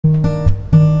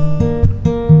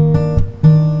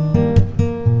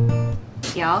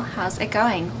how's it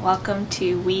going? Welcome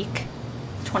to week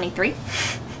 23.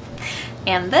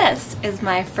 And this is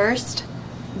my first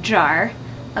jar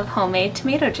of homemade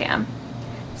tomato jam.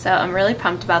 So I'm really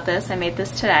pumped about this. I made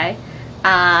this today.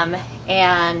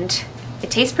 And it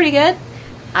tastes pretty good.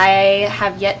 I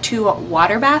have yet to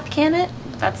water bath can it.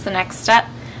 That's the next step.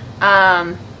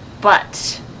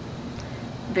 But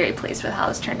I'm very pleased with how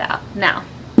this turned out. Now,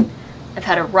 I've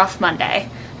had a rough Monday,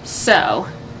 so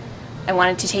I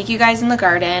wanted to take you guys in the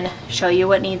garden, show you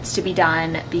what needs to be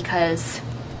done, because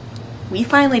we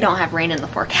finally don't have rain in the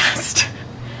forecast.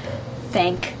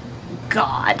 Thank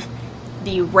God.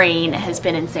 The rain has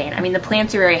been insane. I mean, the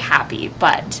plants are very happy,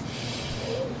 but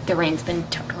the rain's been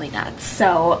totally nuts.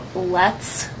 So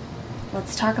let's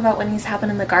talk about what needs to happen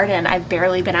in the garden. I've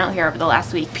barely been out here over the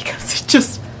last week because it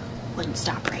just wouldn't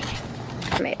stop raining.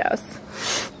 Tomatoes.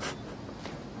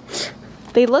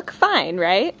 They look fine,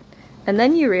 right? And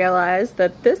then you realize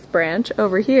that this branch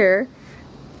over here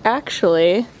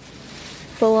actually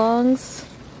belongs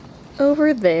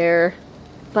over there.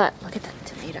 But look at that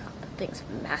tomato. That thing's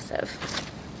massive.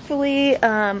 Hopefully,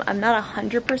 I'm not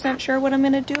 100% sure what I'm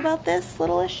gonna do about this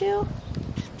little issue.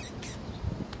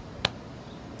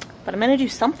 But I'm gonna do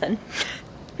something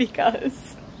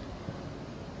because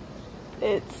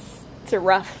it's a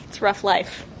rough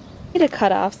life. I need to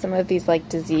cut off some of these like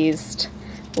diseased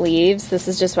leaves. This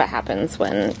is just what happens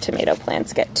when tomato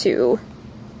plants get too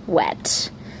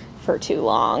wet for too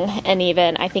long. And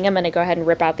even I think I'm gonna go ahead and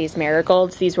rip out these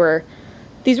marigolds. These were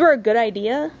a good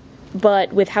idea,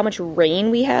 but with how much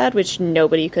rain we had, which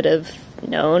nobody could have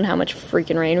known how much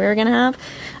freaking rain we were gonna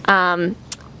have,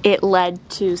 it led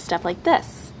to stuff like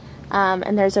this.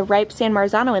 And there's a ripe San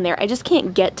Marzano in there. I just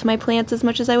can't get to my plants as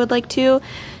much as I would like to.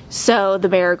 So the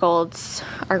marigolds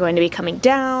are going to be coming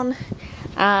down,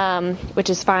 which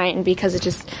is fine because it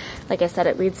just, like I said,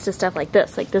 it leads to stuff like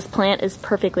this. Like this plant is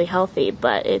perfectly healthy,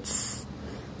 but it's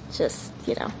just,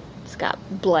 you know, it's got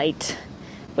blight,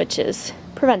 which is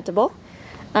preventable.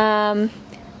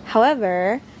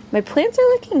 However, my plants are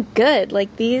looking good.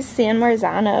 Like these San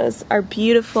Marzanos are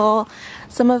beautiful.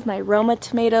 Some of my Roma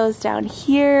tomatoes down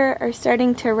here are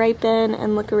starting to ripen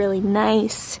and look really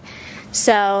nice.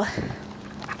 So,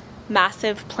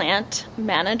 massive plant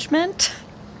management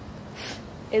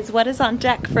is what is on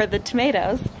deck for the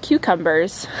tomatoes.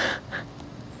 Cucumbers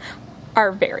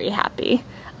are very happy.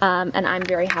 And I'm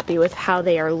very happy with how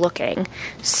they are looking.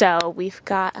 So we've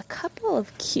got a couple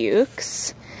of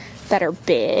cukes that are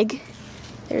big.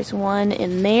 There's one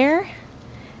in there.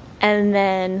 And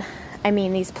then, I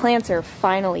mean, these plants are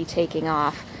finally taking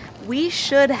off. We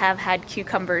should have had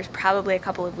cucumbers probably a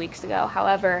couple of weeks ago.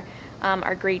 However,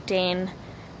 our Great Dane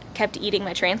kept eating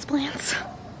my transplants.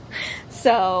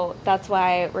 So that's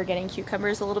why we're getting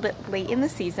cucumbers a little bit late in the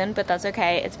season, but that's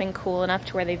okay. It's been cool enough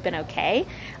to where they've been okay.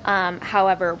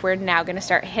 However, we're now gonna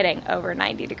start hitting over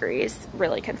 90 degrees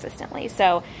really consistently.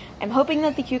 So I'm hoping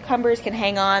that the cucumbers can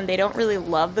hang on. They don't really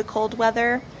love the cold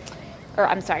weather, or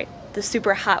I'm sorry, the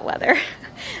super hot weather.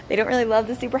 They don't really love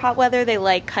the super hot weather. They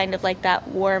like kind of like that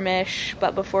warmish,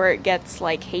 but before it gets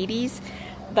like Hades,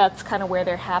 that's kind of where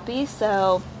they're happy.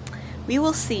 So we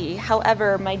will see.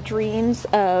 However, my dreams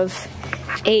of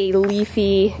a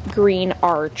leafy green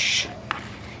arch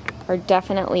are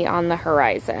definitely on the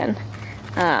horizon.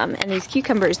 And these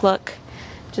cucumbers look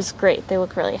just great. They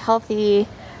look really healthy.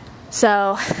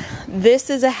 So this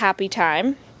is a happy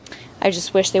time. I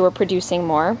just wish they were producing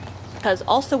more. Because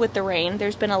also with the rain,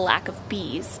 there's been a lack of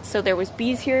bees. So there was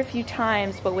bees here a few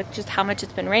times, but with just how much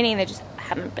it's been raining, they just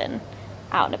haven't been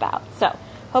out and about. So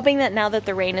hoping that now that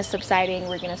the rain is subsiding,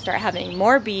 we're gonna start having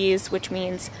more bees, which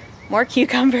means more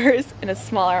cucumbers in a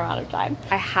smaller amount of time.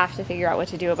 I have to figure out what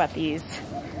to do about these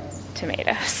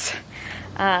tomatoes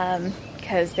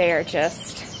because they are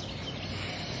just,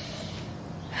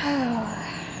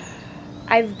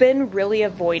 I've been really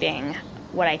avoiding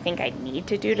what I think I need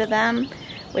to do to them,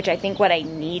 which I think what I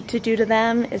need to do to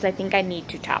them is I think I need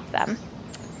to top them,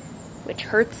 which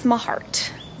hurts my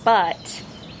heart. But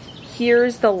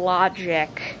here's the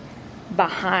logic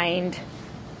behind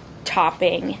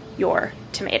topping your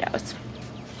tomatoes.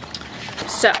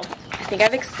 So, I think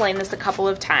I've explained this a couple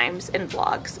of times in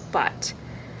vlogs, but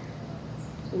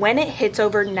when it hits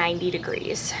over 90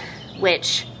 degrees,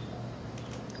 which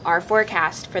our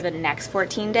forecast for the next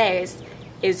 14 days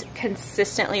is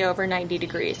consistently over 90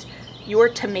 degrees, your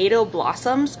tomato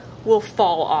blossoms will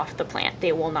fall off the plant.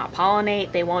 They will not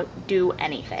pollinate, they won't do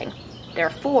anything.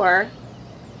 Therefore,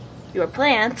 your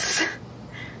plants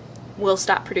will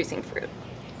stop producing fruit.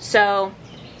 So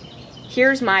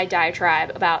here's my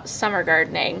diatribe about summer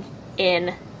gardening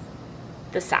in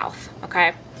the South,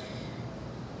 okay?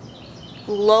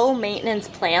 low maintenance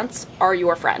plants are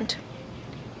your friend.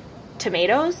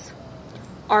 Tomatoes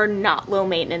are not low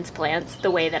maintenance plants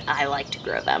the way that I like to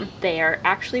grow them. They are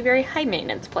actually very high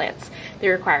maintenance plants. They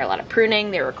require a lot of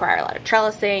pruning, they require a lot of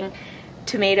trellising.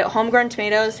 Homegrown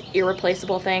tomatoes,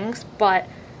 irreplaceable things, but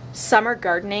summer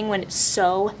gardening, when it's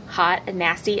so hot and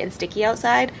nasty and sticky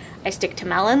outside, I stick to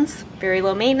melons, very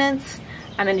low maintenance.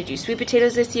 I'm gonna do sweet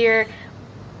potatoes this year.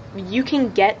 You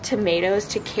can get tomatoes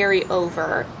to carry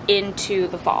over into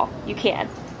the fall. You can.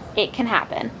 It can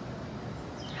happen.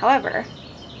 However,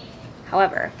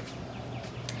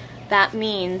 that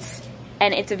means,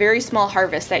 and it's a very small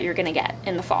harvest that you're gonna get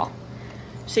in the fall.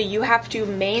 So you have to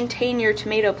maintain your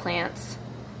tomato plants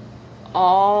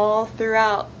all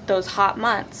throughout those hot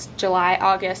months, July,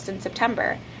 August, and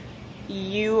September.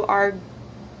 I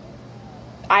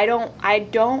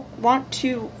don't want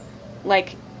to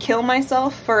like kill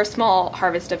myself for a small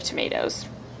harvest of tomatoes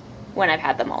when I've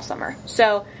had them all summer.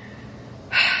 So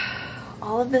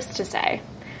all of this to say,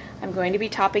 I'm going to be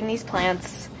topping these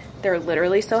plants. They're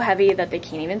literally so heavy that they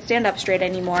can't even stand up straight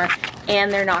anymore,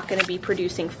 and they're not going to be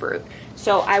producing fruit.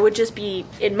 So I would just be,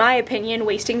 in my opinion,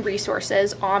 wasting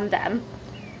resources on them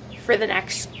for the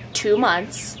next 2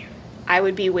 months. I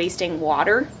would be wasting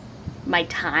water, my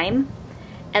time,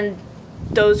 and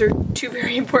those are 2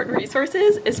 very important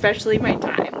resources, especially my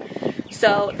time.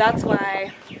 So that's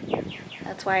why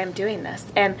I'm doing this.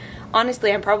 And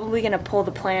honestly, I'm probably going to pull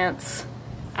the plants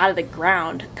out of the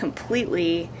ground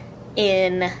completely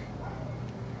in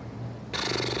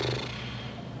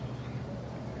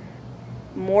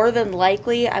more than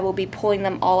likely I will be pulling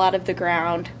them all out of the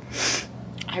ground,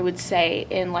 I would say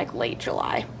in like late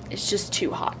July. It's just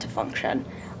too hot to function.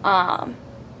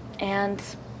 And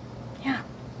yeah,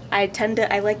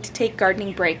 I like to take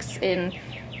gardening breaks in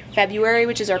February,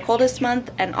 which is our coldest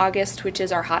month, and August, which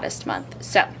is our hottest month.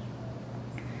 So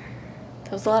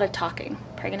that was a lot of talking.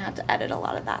 Probably gonna have to edit a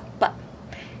lot of that, but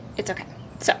it's okay.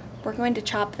 So we're going to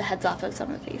chop the heads off of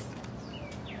some of these.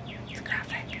 It's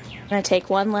graphic. I'm gonna take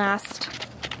one last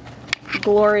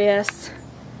glorious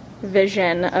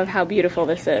vision of how beautiful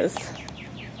this is.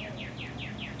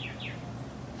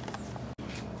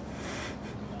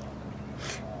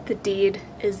 The deed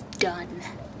is done.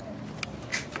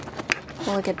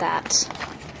 Look at that.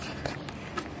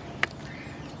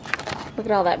 Look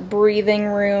at all that breathing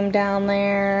room down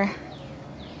there.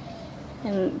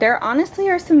 And there honestly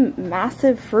are some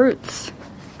massive fruits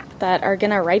that are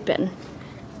gonna ripen.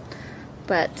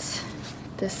 But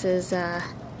this is the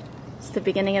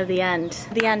beginning of the end.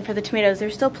 The end for the tomatoes.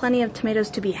 There's still plenty of tomatoes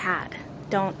to be had.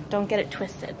 Don't get it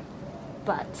twisted.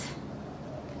 But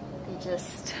they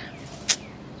just,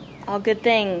 all good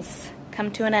things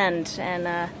come to an end,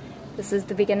 and this is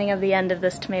the beginning of the end of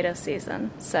this tomato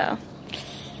season. So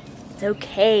it's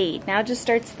okay. Now just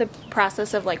starts the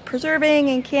process of like preserving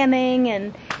and canning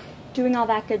and doing all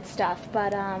that good stuff.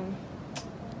 But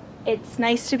it's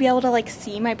nice to be able to like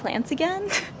see my plants again.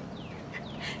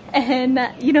 And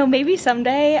you know, maybe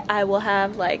someday I will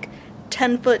have like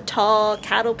 10-foot tall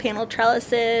cattle panel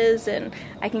trellises and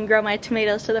I can grow my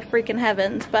tomatoes to the freaking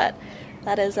heavens, but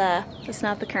that's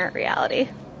not the current reality.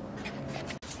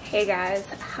 Hey guys,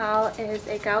 how is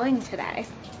it going today?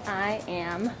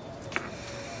 I'm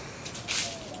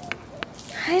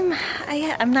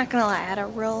not gonna lie, I had a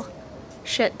real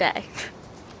shit day.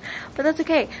 But that's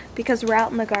okay, because we're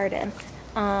out in the garden.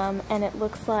 And it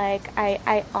looks like,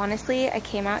 I honestly, I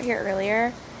came out here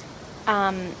earlier,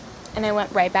 and I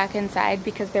went right back inside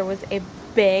because there was a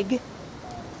big,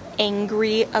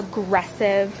 angry,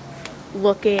 aggressive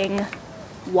looking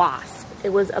wasp. It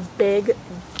was a big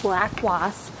black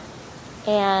wasp,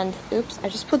 and oops, I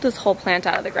just put this whole plant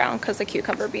out of the ground because the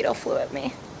cucumber beetle flew at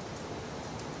me.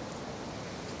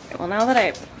 Well, now that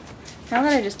I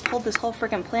just pulled this whole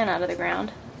freaking plant out of the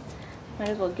ground, might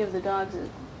as well give the dogs a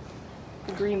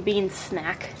green bean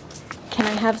snack. Can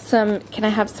I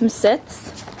have some sits?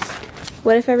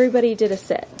 What if everybody did a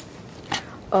sit?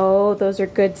 Oh, those are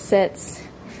good sits.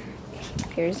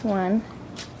 Here's one.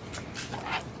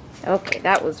 Okay,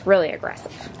 that was really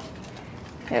aggressive.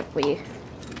 Yep, we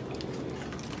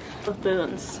love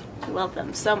boons. We love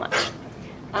them so much.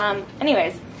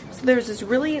 Anyways, so there's this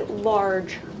really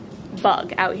large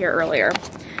bug out here earlier.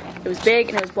 It was big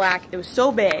and it was black. It was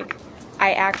so big,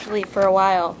 I actually, for a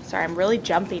while, sorry, I'm really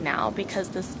jumpy now because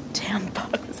this damn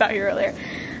bug was out here earlier.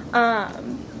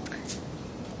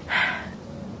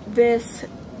 This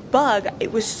bug,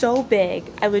 it was so big,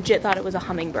 I legit thought it was a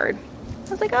hummingbird. I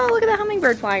was like, oh, look at that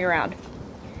hummingbird flying around.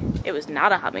 It was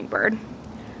not a hummingbird.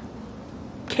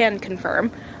 Can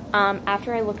confirm.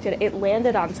 After I looked at it, it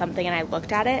landed on something and I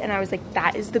looked at it and I was like,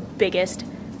 that is the biggest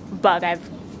bug I've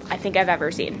I think I've ever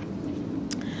seen.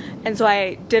 And so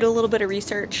I did a little bit of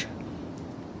research.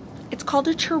 It's called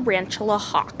a tarantula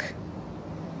hawk.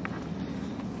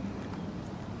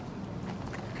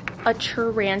 A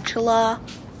tarantula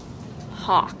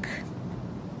hawk.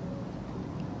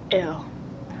 Ew.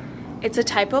 It's a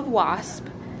type of wasp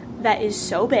that is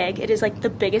so big. It is like the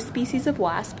biggest species of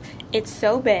wasp. It's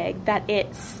so big that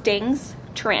it stings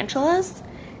tarantulas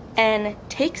and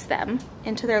takes them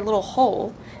into their little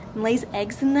hole and lays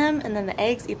eggs in them, and then the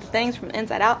eggs eat the things from the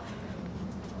inside out.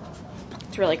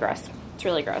 It's really gross. It's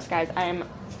really gross, guys. I'm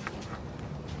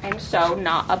so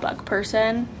not a bug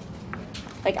person.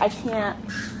 Like, I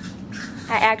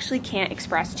actually can't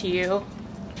express to you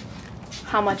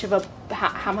how much of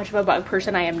a bug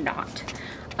person I am not.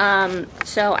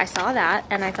 So I saw that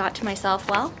and I thought to myself,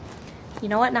 well, you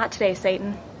know what? Not today,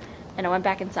 Satan. And I went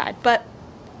back inside. But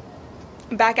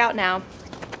I'm back out now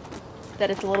that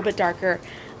it's a little bit darker.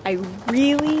 I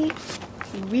really,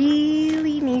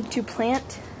 really need to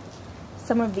plant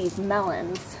some of these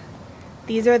melons.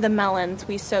 These are the melons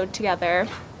we sowed together,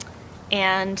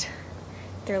 and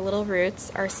their little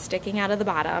roots are sticking out of the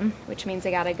bottom, which means they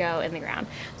gotta go in the ground.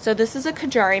 So this is a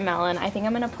Kajari melon. I think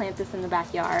I'm gonna plant this in the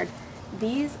backyard.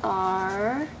 These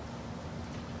are,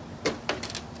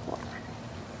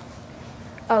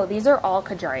 oh, these are all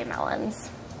Kajari melons.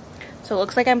 So it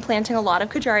looks like I'm planting a lot of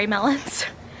Kajari melons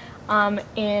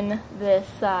in this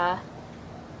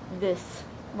this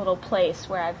little place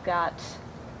where I've got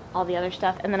all the other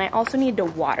stuff. And then I also need to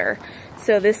water.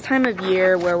 So this time of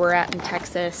year where we're at in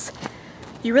Texas,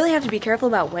 you really have to be careful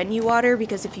about when you water,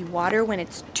 because if you water when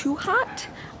it's too hot,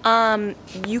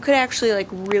 you could actually like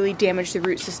really damage the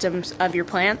root systems of your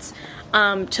plants,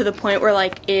 to the point where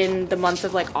like in the month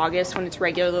of like August, when it's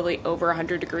regularly over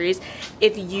 100 degrees,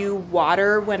 if you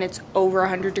water when it's over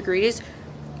 100 degrees,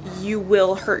 you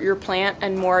will hurt your plant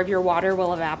and more of your water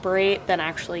will evaporate than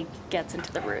actually gets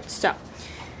into the roots. So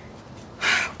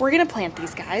we're gonna plant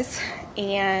these guys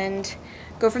and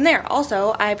go from there.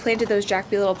 Also, I planted those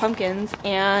Jacoby little pumpkins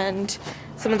and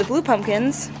some of the blue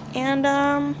pumpkins, and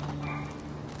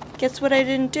guess what I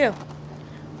didn't do?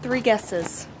 3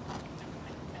 guesses.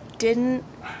 Didn't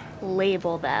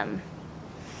label them.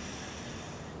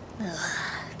 Ugh,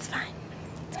 it's fine.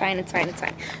 It's fine, it's fine, it's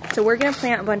fine. So we're gonna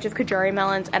plant a bunch of Kajari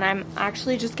melons, and I'm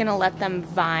actually just gonna let them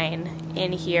vine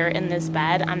in here in this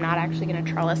bed. I'm not actually gonna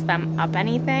trellis them up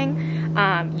anything.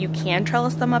 You can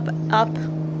trellis them up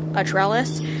a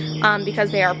trellis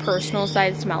because they are personal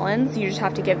sized melons. You just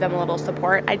have to give them a little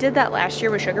support. I did that last year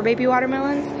with sugar baby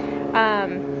watermelons.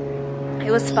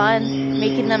 It was fun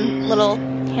making them little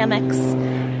hammocks,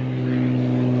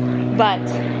 but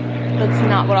that's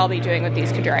not what I'll be doing with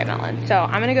these Kajari melons. So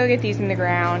I'm gonna go get these in the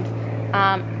ground.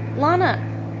 Lana,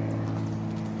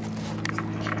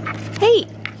 hey,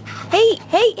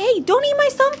 don't eat my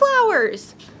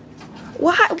sunflowers.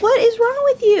 What is wrong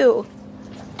with you?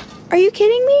 Are you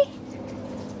kidding me?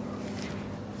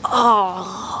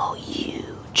 Oh, you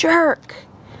jerk.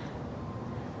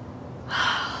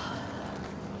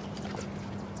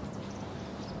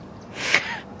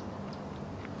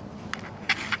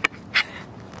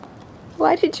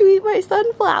 Why did you eat my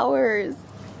sunflowers?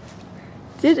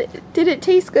 Did it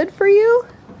taste good for you?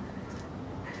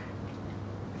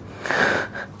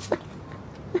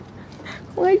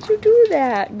 Why'd you do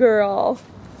that, girl?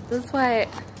 This is why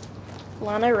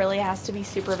Lana really has to be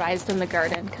supervised in the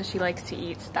garden, because she likes to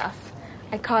eat stuff.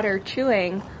 I caught her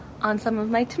chewing on some of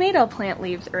my tomato plant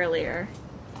leaves earlier.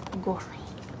 Girl.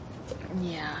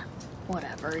 Yeah,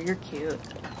 whatever, you're cute.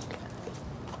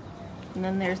 And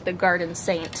then there's the garden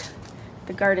saint.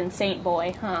 The garden saint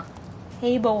boy, huh?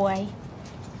 Hey, boy.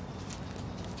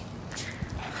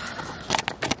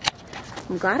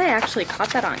 I'm glad I actually caught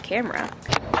that on camera.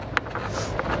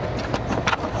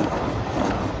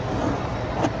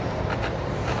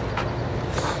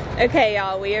 Okay,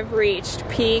 y'all, we have reached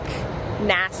peak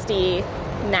nasty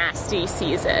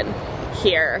season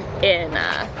here in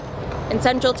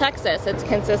Central Texas. It's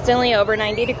consistently over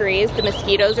 90 degrees. The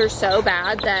mosquitoes are so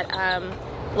bad that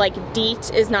like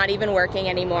DEET is not even working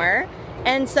anymore.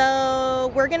 And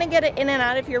so we're gonna get it in and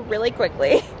out of here really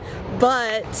quickly.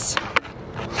 But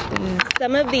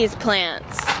some of these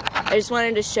plants, I just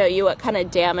wanted to show you what kind of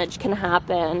damage can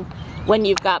happen when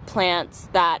you've got plants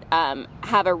that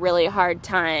have a really hard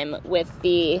time with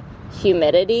the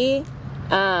humidity.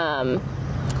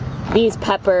 These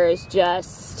peppers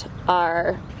just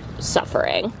are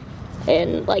suffering,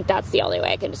 and like that's the only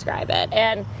way I can describe it.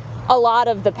 And a lot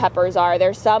of the peppers are.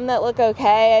 There's some that look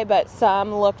okay, but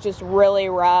some look just really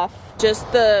rough.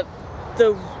 Just the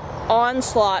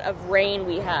onslaught of rain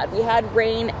we had. We had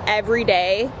rain every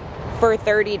day for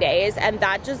 30 days, and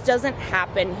that just doesn't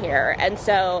happen here. And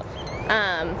so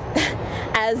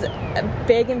as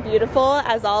big and beautiful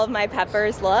as all of my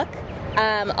peppers look,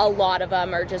 a lot of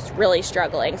them are just really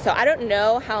struggling. So I don't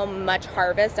know how much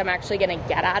harvest I'm actually gonna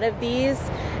get out of these,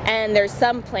 and there's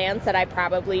some plants that I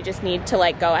probably just need to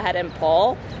like go ahead and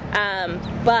pull,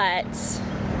 but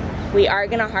we are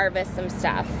gonna harvest some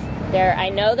stuff. I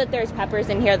know that there's peppers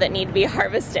in here that need to be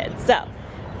harvested, so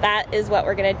that is what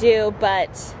we're gonna do,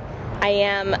 but I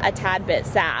am a tad bit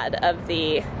sad of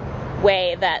the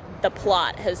way that the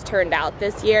plot has turned out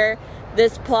this year.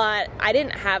 This plot, I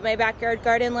didn't have my backyard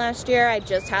garden last year, I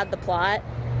just had the plot.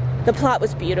 The plot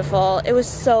was beautiful. It was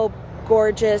so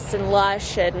gorgeous and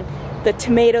lush, and the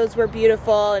tomatoes were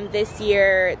beautiful, and this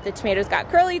year the tomatoes got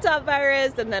curly top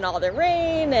virus and then all the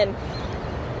rain, and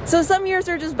so some years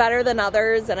are just better than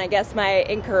others, and I guess my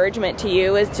encouragement to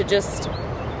you is to just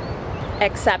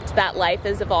accept that life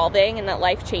is evolving and that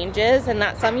life changes, and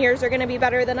that some years are gonna be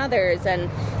better than others, and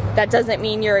that doesn't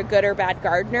mean you're a good or bad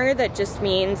gardener. That just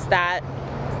means that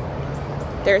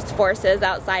there's forces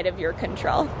outside of your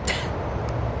control.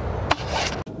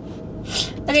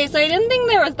 Okay, so I didn't think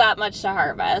there was that much to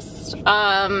harvest.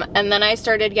 And then I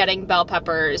started getting bell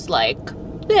peppers like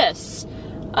this.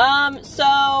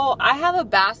 So I have a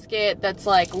basket that's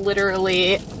like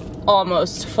literally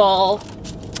almost full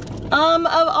of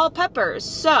all peppers.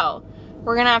 So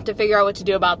we're gonna have to figure out what to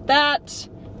do about that.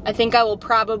 I think I will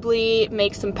probably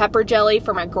make some pepper jelly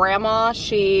for my grandma.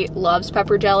 She loves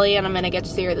pepper jelly, and I'm gonna get to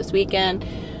see her this weekend.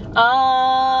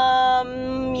 Yeah,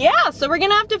 so we're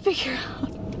gonna have to figure out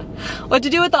what to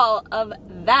do with all of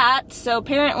that. So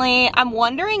apparently, I'm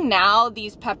wondering now,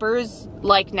 these peppers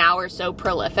like now are so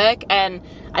prolific, and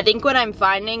I think what I'm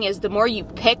finding is the more you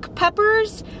pick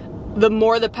peppers, the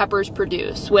more the peppers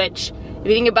produce, which if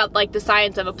you think about like the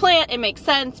science of a plant, it makes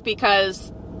sense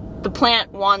because the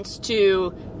plant wants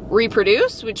to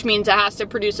reproduce, which means it has to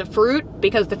produce a fruit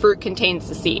because the fruit contains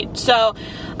the seed. So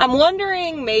I'm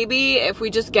wondering maybe if we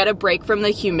just get a break from the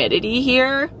humidity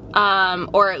here,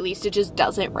 or at least it just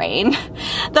doesn't rain,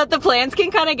 that the plants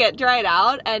can kind of get dried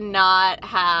out and not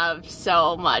have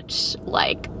so much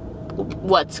like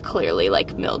what's clearly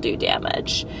like mildew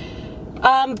damage.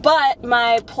 But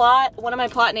one of my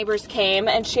plot neighbors came,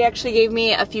 and she actually gave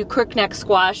me a few crookneck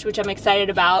squash, which I'm excited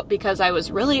about because I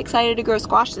was really excited to grow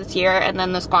squash this year, and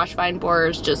then the squash vine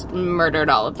borers just murdered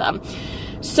all of them.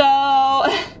 So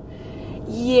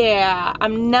yeah,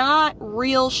 I'm not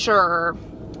real sure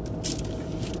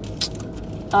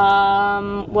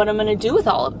what I'm gonna do with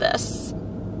all of this.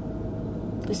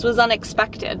 This was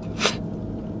unexpected.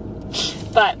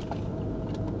 But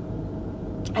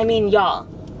I mean, y'all,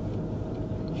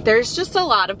 there's just a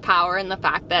lot of power in the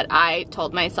fact that I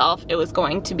told myself it was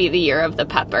going to be the year of the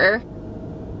pepper,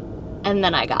 and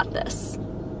then I got this.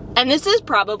 And this is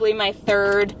probably my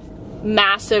third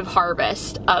massive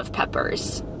harvest of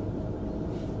peppers.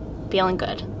 Feeling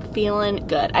good, feeling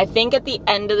good. I think at the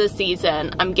end of the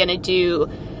season, I'm gonna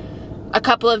do a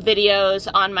couple of videos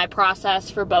on my process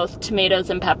for both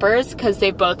tomatoes and peppers because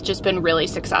they've both just been really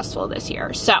successful this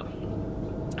year. So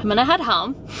I'm gonna head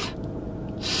home.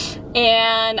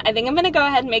 And I think I'm gonna go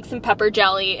ahead and make some pepper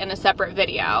jelly in a separate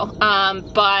video.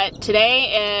 But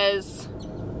today's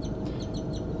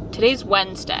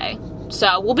Wednesday.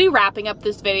 So we'll be wrapping up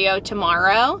this video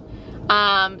tomorrow.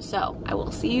 So I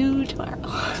will see you tomorrow.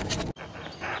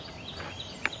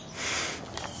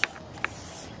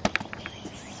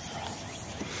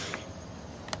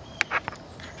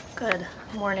 Good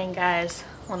morning, guys.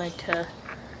 Wanted to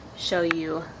show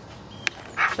you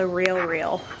the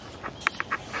real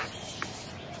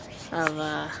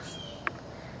of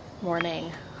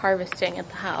morning harvesting at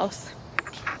the house.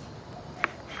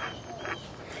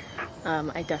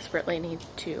 I desperately need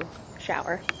to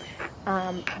shower,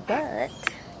 but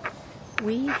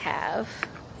we have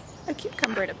a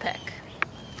cucumber to pick.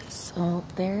 So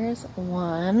there's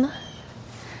one.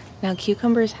 Now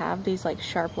cucumbers have these like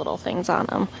sharp little things on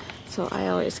them, so I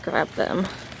always grab them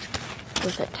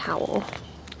with a towel.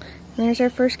 And there's our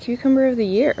first cucumber of the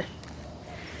year.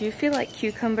 Do you feel like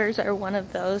cucumbers are one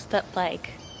of those that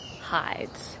like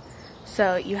hides?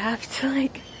 So you have to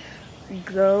like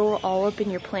go all up in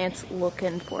your plants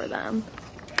looking for them.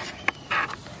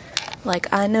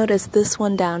 Like I noticed this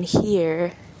one down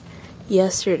here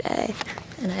yesterday,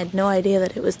 and I had no idea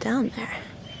that it was down there.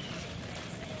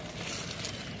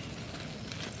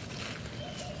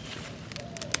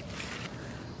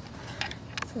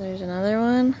 So there's another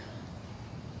one.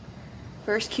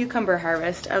 First cucumber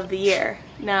harvest of the year.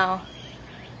 Now,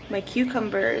 my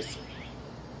cucumbers,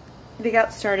 they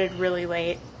got started really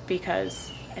late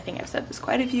because I think I've said this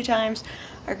quite a few times,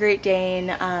 our Great Dane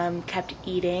kept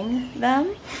eating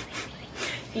them,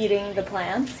 eating the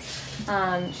plants.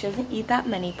 She doesn't eat that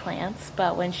many plants,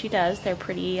 but when she does, they're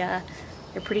pretty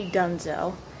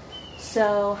dunzo.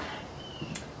 So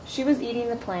she was eating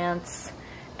the plants,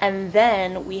 and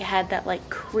then we had that like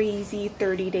crazy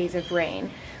 30 days of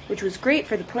rain, which was great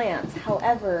for the plants.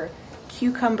 However,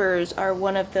 cucumbers are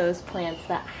one of those plants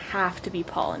that have to be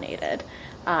pollinated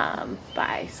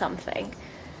by something.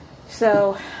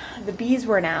 So the bees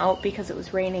weren't out because it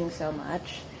was raining so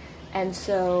much, and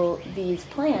so these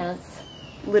plants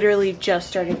literally just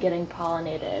started getting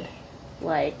pollinated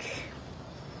like,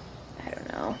 I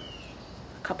don't know,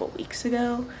 a couple weeks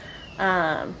ago.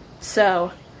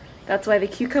 So that's why the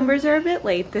cucumbers are a bit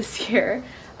late this year.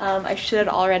 I should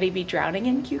already be drowning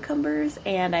in cucumbers,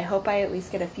 and I hope I at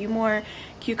least get a few more.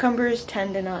 Cucumbers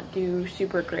tend to not do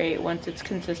super great once it's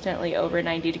consistently over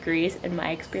 90 degrees in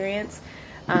my experience.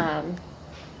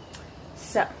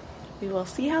 So we will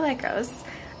see how that goes.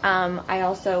 I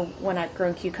also, when I've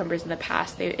grown cucumbers in the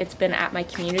past, it's been at my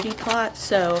community plot,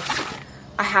 so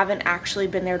I haven't actually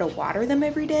been there to water them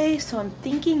every day. So I'm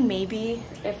thinking maybe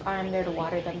if I'm there to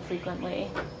water them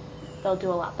frequently, they'll do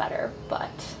a lot better.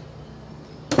 But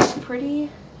pretty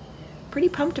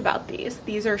pumped about these.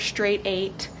 These are straight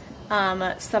 8.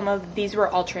 Some of these were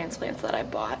all transplants that I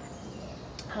bought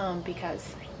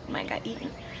because mine got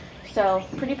eaten. So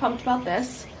pretty pumped about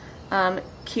this.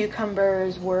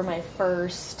 Cucumbers were my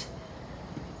first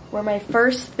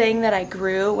thing that I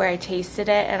grew where I tasted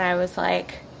it and I was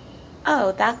like,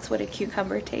 oh, that's what a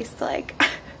cucumber tastes like.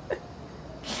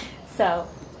 So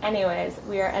anyways,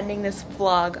 we are ending this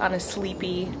vlog on a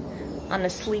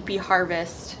sleepy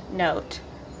harvest note,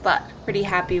 but pretty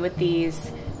happy with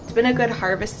these. It's been a good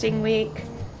harvesting week.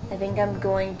 I think I'm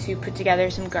going to put together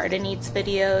some garden eats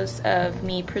videos of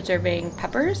me preserving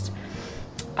peppers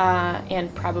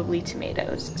and probably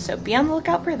tomatoes. So be on the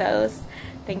lookout for those.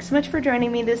 Thanks so much for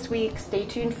joining me this week. Stay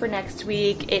tuned for next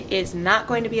week. It is not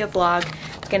going to be a vlog.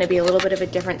 It's going to be a little bit of a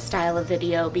different style of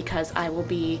video because I will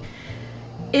be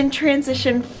in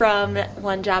transition from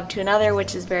one job to another,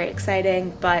 which is very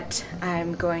exciting, but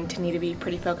I'm going to need to be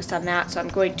pretty focused on that. So I'm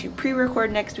going to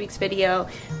pre-record next week's video,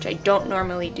 which I don't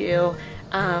normally do.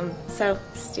 So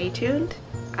stay tuned.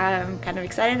 I'm kind of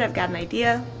excited. I've got an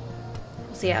idea.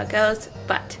 We'll see how it goes,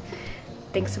 but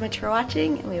thanks so much for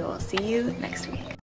watching, and we will see you next week.